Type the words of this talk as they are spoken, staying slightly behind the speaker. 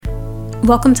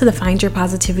Welcome to the Find Your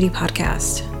Positivity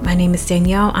podcast. My name is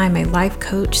Danielle. I'm a life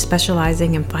coach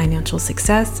specializing in financial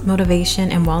success,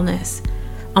 motivation, and wellness.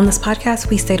 On this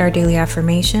podcast, we state our daily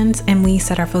affirmations and we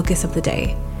set our focus of the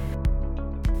day.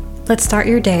 Let's start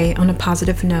your day on a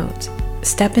positive note.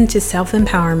 Step into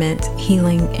self-empowerment,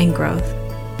 healing, and growth.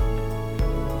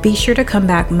 Be sure to come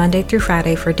back Monday through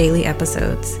Friday for daily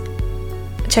episodes.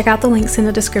 Check out the links in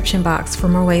the description box for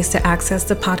more ways to access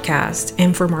the podcast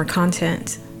and for more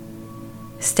content.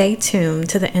 Stay tuned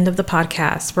to the end of the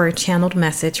podcast for a channeled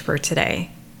message for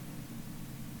today.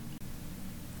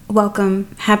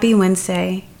 Welcome. Happy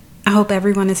Wednesday. I hope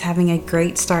everyone is having a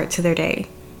great start to their day.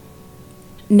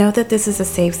 Know that this is a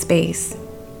safe space.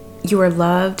 You are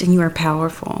loved and you are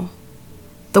powerful.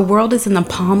 The world is in the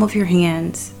palm of your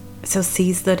hands, so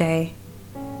seize the day.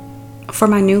 For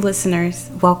my new listeners,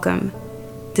 welcome.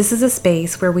 This is a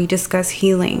space where we discuss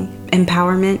healing,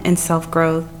 empowerment, and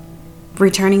self-growth.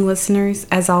 Returning listeners,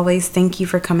 as always, thank you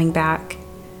for coming back.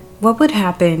 What would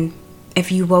happen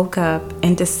if you woke up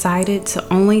and decided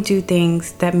to only do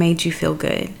things that made you feel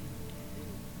good?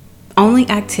 Only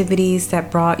activities that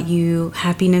brought you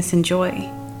happiness and joy.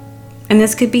 And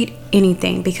this could be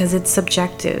anything because it's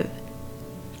subjective.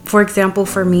 For example,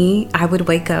 for me, I would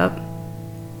wake up.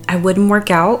 I wouldn't work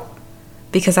out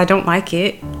because I don't like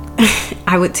it.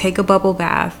 I would take a bubble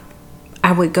bath.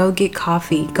 I would go get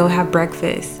coffee, go have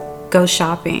breakfast. Go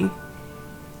shopping,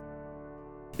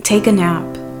 take a nap,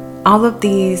 all of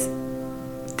these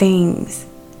things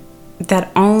that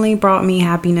only brought me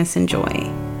happiness and joy.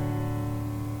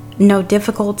 No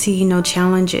difficulty, no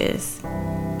challenges.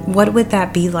 What would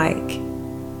that be like?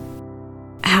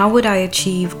 How would I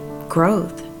achieve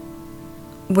growth?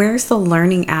 Where's the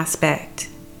learning aspect?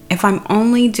 If I'm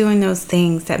only doing those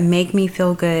things that make me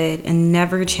feel good and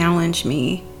never challenge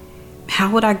me, how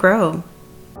would I grow?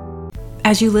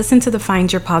 As you listen to the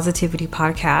Find Your Positivity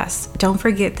podcast, don't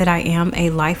forget that I am a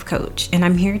life coach and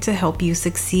I'm here to help you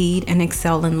succeed and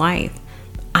excel in life.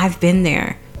 I've been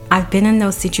there. I've been in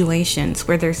those situations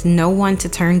where there's no one to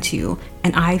turn to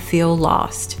and I feel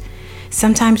lost.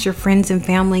 Sometimes your friends and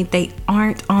family, they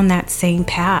aren't on that same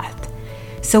path.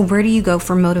 So where do you go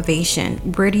for motivation?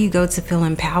 Where do you go to feel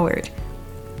empowered?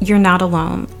 You're not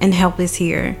alone and help is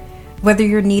here. Whether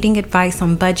you're needing advice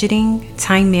on budgeting,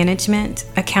 time management,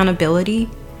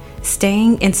 accountability,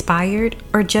 staying inspired,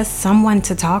 or just someone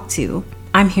to talk to,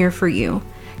 I'm here for you.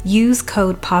 Use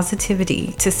code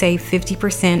POSITIVITY to save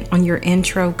 50% on your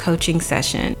intro coaching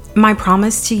session. My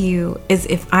promise to you is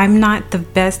if I'm not the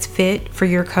best fit for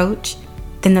your coach,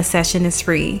 then the session is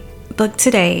free. Book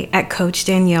today at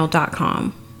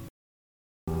CoachDanielle.com.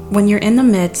 When you're in the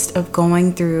midst of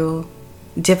going through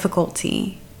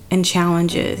difficulty and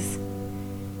challenges,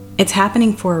 it's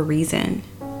happening for a reason.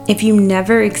 If you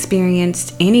never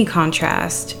experienced any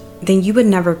contrast, then you would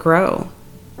never grow.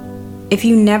 If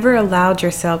you never allowed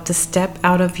yourself to step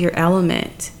out of your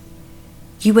element,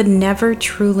 you would never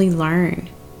truly learn.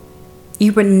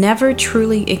 You would never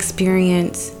truly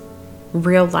experience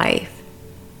real life.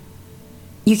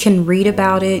 You can read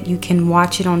about it, you can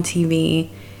watch it on TV,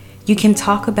 you can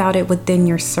talk about it within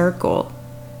your circle.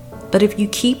 But if you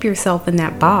keep yourself in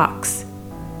that box,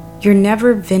 you're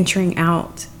never venturing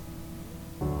out.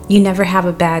 You never have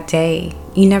a bad day.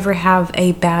 You never have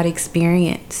a bad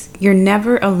experience. You're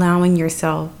never allowing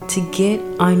yourself to get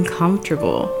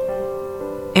uncomfortable.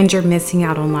 And you're missing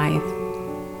out on life.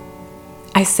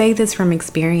 I say this from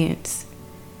experience.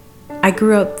 I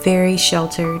grew up very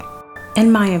sheltered.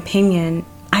 In my opinion,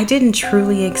 I didn't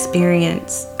truly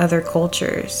experience other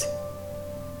cultures.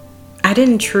 I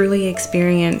didn't truly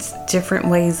experience different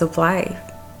ways of life.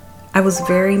 I was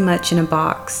very much in a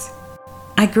box.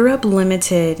 I grew up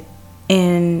limited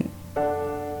in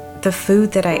the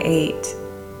food that I ate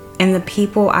and the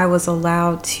people I was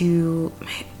allowed to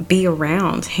be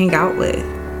around, hang out with.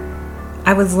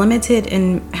 I was limited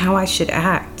in how I should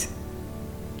act.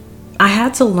 I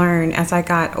had to learn as I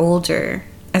got older,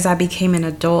 as I became an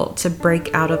adult, to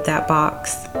break out of that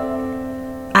box.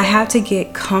 I had to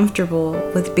get comfortable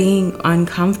with being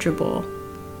uncomfortable.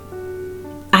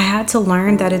 I had to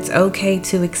learn that it's okay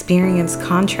to experience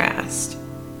contrast.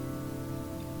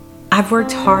 I've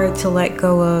worked hard to let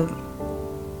go of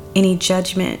any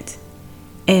judgment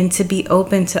and to be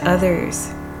open to others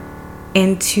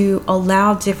and to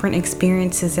allow different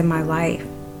experiences in my life.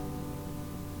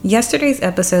 Yesterday's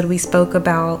episode, we spoke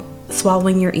about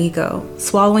swallowing your ego,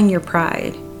 swallowing your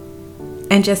pride,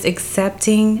 and just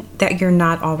accepting that you're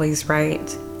not always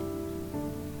right.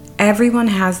 Everyone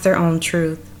has their own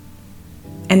truth.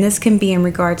 And this can be in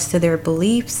regards to their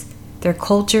beliefs, their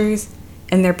cultures,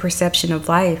 and their perception of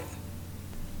life.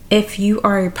 If you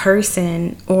are a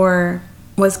person or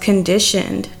was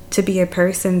conditioned to be a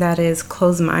person that is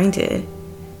closed-minded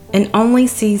and only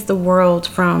sees the world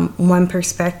from one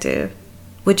perspective,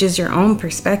 which is your own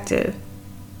perspective,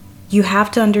 you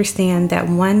have to understand that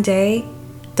one day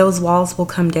those walls will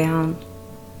come down.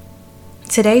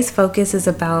 Today's focus is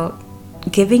about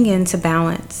giving in to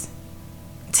balance.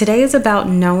 Today is about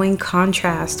knowing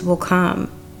contrast will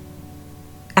come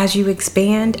as you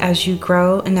expand, as you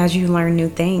grow, and as you learn new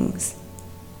things.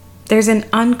 There's an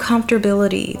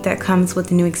uncomfortability that comes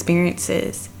with new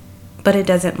experiences, but it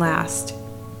doesn't last.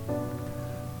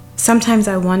 Sometimes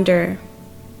I wonder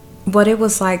what it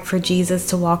was like for Jesus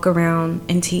to walk around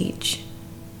and teach,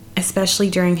 especially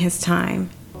during his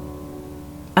time.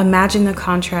 Imagine the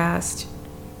contrast.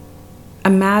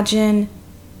 Imagine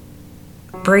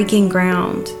breaking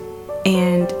ground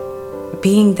and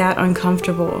being that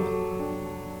uncomfortable.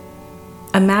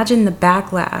 Imagine the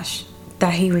backlash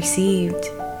that he received.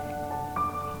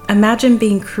 Imagine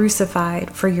being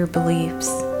crucified for your beliefs.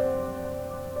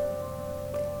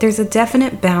 There's a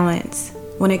definite balance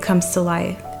when it comes to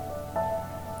life.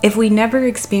 If we never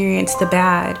experience the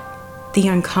bad, the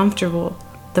uncomfortable,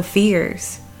 the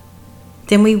fears,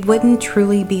 then we wouldn't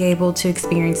truly be able to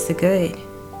experience the good.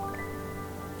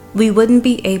 We wouldn't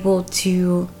be able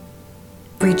to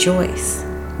rejoice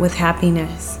with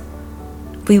happiness.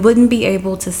 We wouldn't be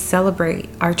able to celebrate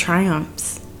our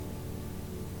triumphs.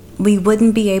 We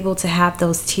wouldn't be able to have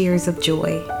those tears of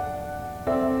joy.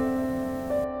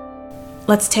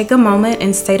 Let's take a moment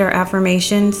and state our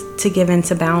affirmations to give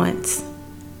into balance.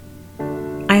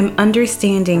 I am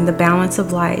understanding the balance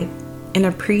of life and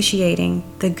appreciating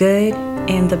the good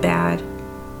and the bad.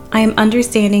 I am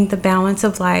understanding the balance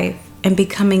of life and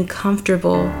becoming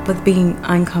comfortable with being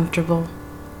uncomfortable.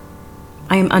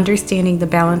 I am understanding the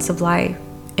balance of life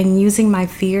and using my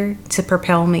fear to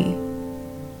propel me.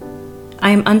 I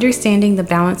am understanding the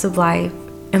balance of life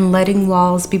and letting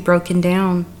walls be broken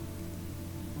down.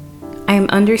 I am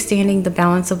understanding the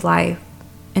balance of life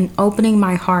and opening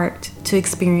my heart to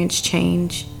experience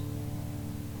change.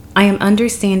 I am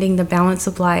understanding the balance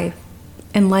of life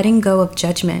and letting go of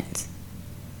judgment.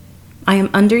 I am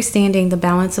understanding the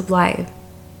balance of life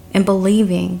and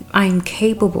believing I am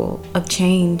capable of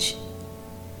change.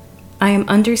 I am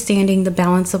understanding the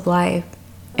balance of life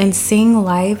and seeing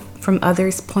life from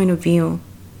others' point of view.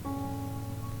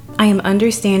 I am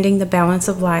understanding the balance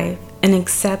of life and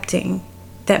accepting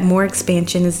that more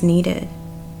expansion is needed.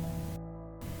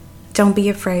 Don't be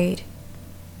afraid.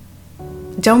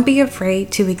 Don't be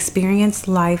afraid to experience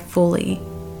life fully.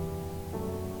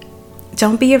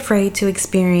 Don't be afraid to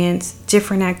experience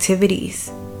different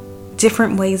activities,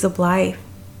 different ways of life,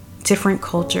 different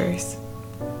cultures.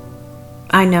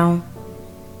 I know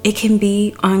it can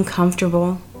be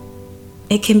uncomfortable.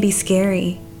 It can be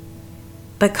scary,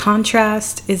 but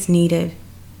contrast is needed.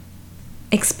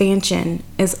 Expansion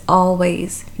is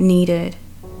always needed.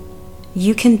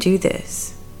 You can do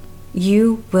this.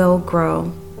 You will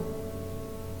grow.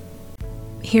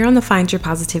 Here on the Find Your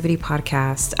Positivity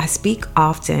podcast, I speak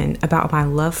often about my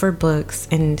love for books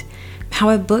and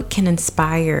how a book can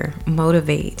inspire,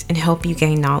 motivate, and help you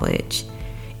gain knowledge.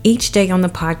 Each day on the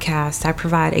podcast, I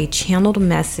provide a channeled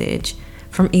message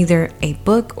from either a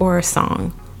book or a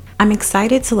song. I'm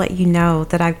excited to let you know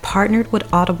that I've partnered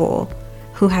with Audible,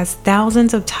 who has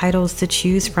thousands of titles to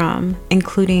choose from,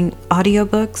 including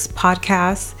audiobooks,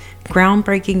 podcasts,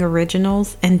 groundbreaking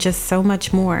originals, and just so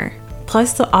much more.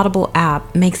 Plus, the Audible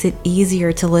app makes it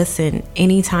easier to listen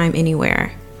anytime,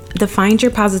 anywhere. The Find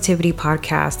Your Positivity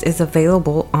podcast is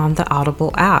available on the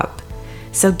Audible app.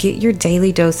 So get your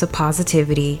daily dose of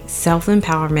positivity,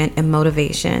 self-empowerment, and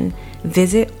motivation.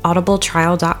 Visit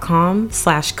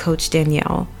audibletrial.com/Coach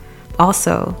Danielle.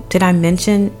 Also, did I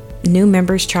mention new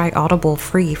members try Audible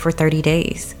free for 30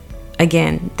 days?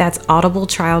 Again, that's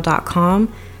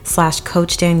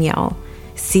audibletrial.com/Coach Danielle.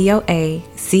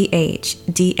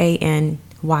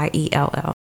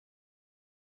 CoachDanielle.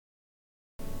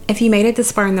 If you made it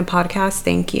this far in the podcast,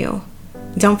 thank you.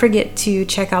 Don't forget to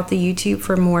check out the YouTube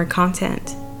for more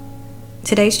content.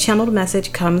 Today's channeled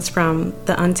message comes from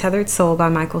The Untethered Soul by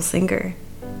Michael Singer.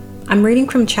 I'm reading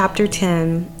from chapter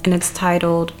 10, and it's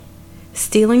titled,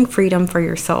 Stealing Freedom for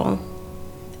Your Soul.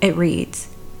 It reads,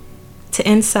 to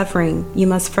end suffering, you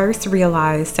must first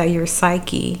realize that your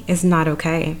psyche is not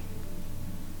okay.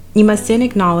 You must then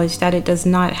acknowledge that it does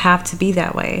not have to be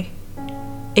that way.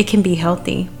 It can be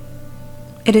healthy.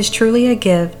 It is truly a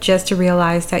gift just to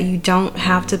realize that you don't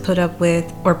have to put up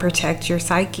with or protect your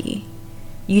psyche.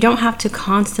 You don't have to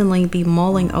constantly be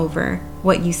mulling over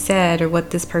what you said or what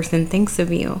this person thinks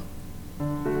of you.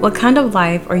 What kind of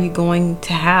life are you going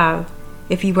to have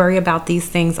if you worry about these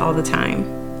things all the time?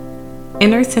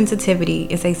 Inner sensitivity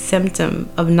is a symptom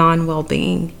of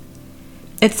non-well-being.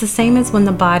 It's the same as when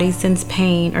the body sends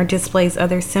pain or displays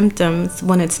other symptoms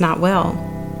when it's not well.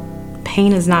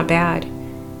 Pain is not bad.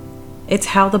 It's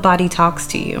how the body talks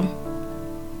to you.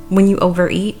 When you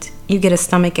overeat, you get a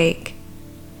stomach ache.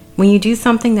 When you do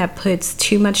something that puts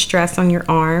too much stress on your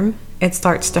arm, it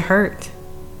starts to hurt.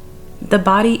 The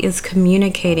body is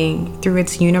communicating through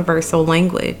its universal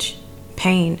language,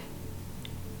 pain.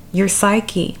 Your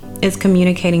psyche is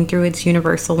communicating through its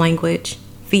universal language,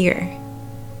 fear.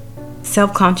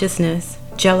 Self-consciousness,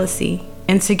 jealousy,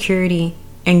 insecurity,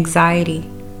 anxiety,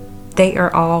 they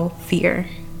are all fear.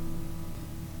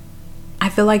 I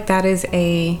feel like that is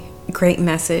a great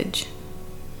message,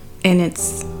 and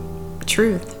it's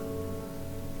truth.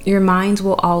 Your mind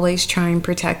will always try and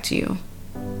protect you.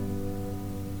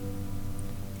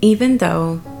 Even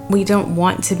though we don't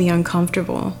want to be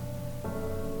uncomfortable,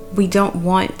 we don't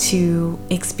want to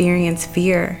experience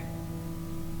fear,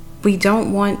 we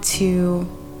don't want to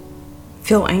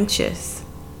feel anxious.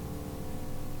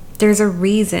 There's a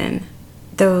reason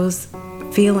those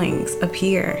feelings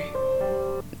appear.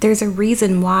 There's a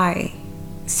reason why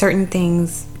certain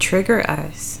things trigger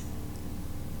us.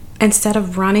 Instead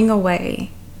of running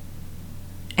away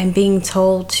and being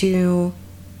told to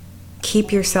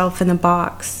keep yourself in a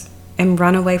box and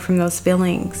run away from those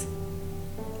feelings,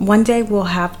 one day we'll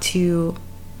have to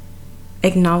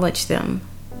acknowledge them.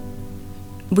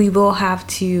 We will have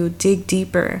to dig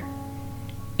deeper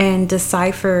and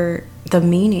decipher the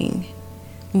meaning.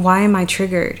 Why am I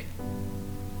triggered?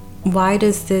 Why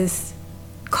does this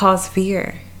cause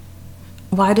fear?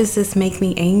 Why does this make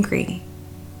me angry?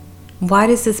 Why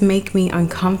does this make me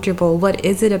uncomfortable? What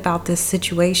is it about this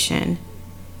situation,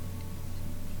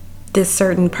 this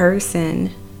certain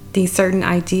person, these certain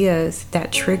ideas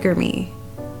that trigger me?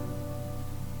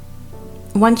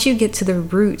 Once you get to the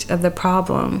root of the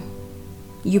problem,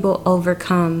 you will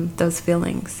overcome those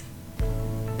feelings.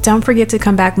 Don't forget to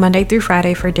come back Monday through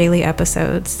Friday for daily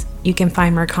episodes. You can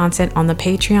find more content on the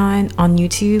Patreon, on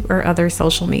YouTube, or other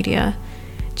social media.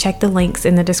 Check the links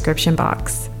in the description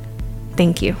box.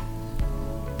 Thank you.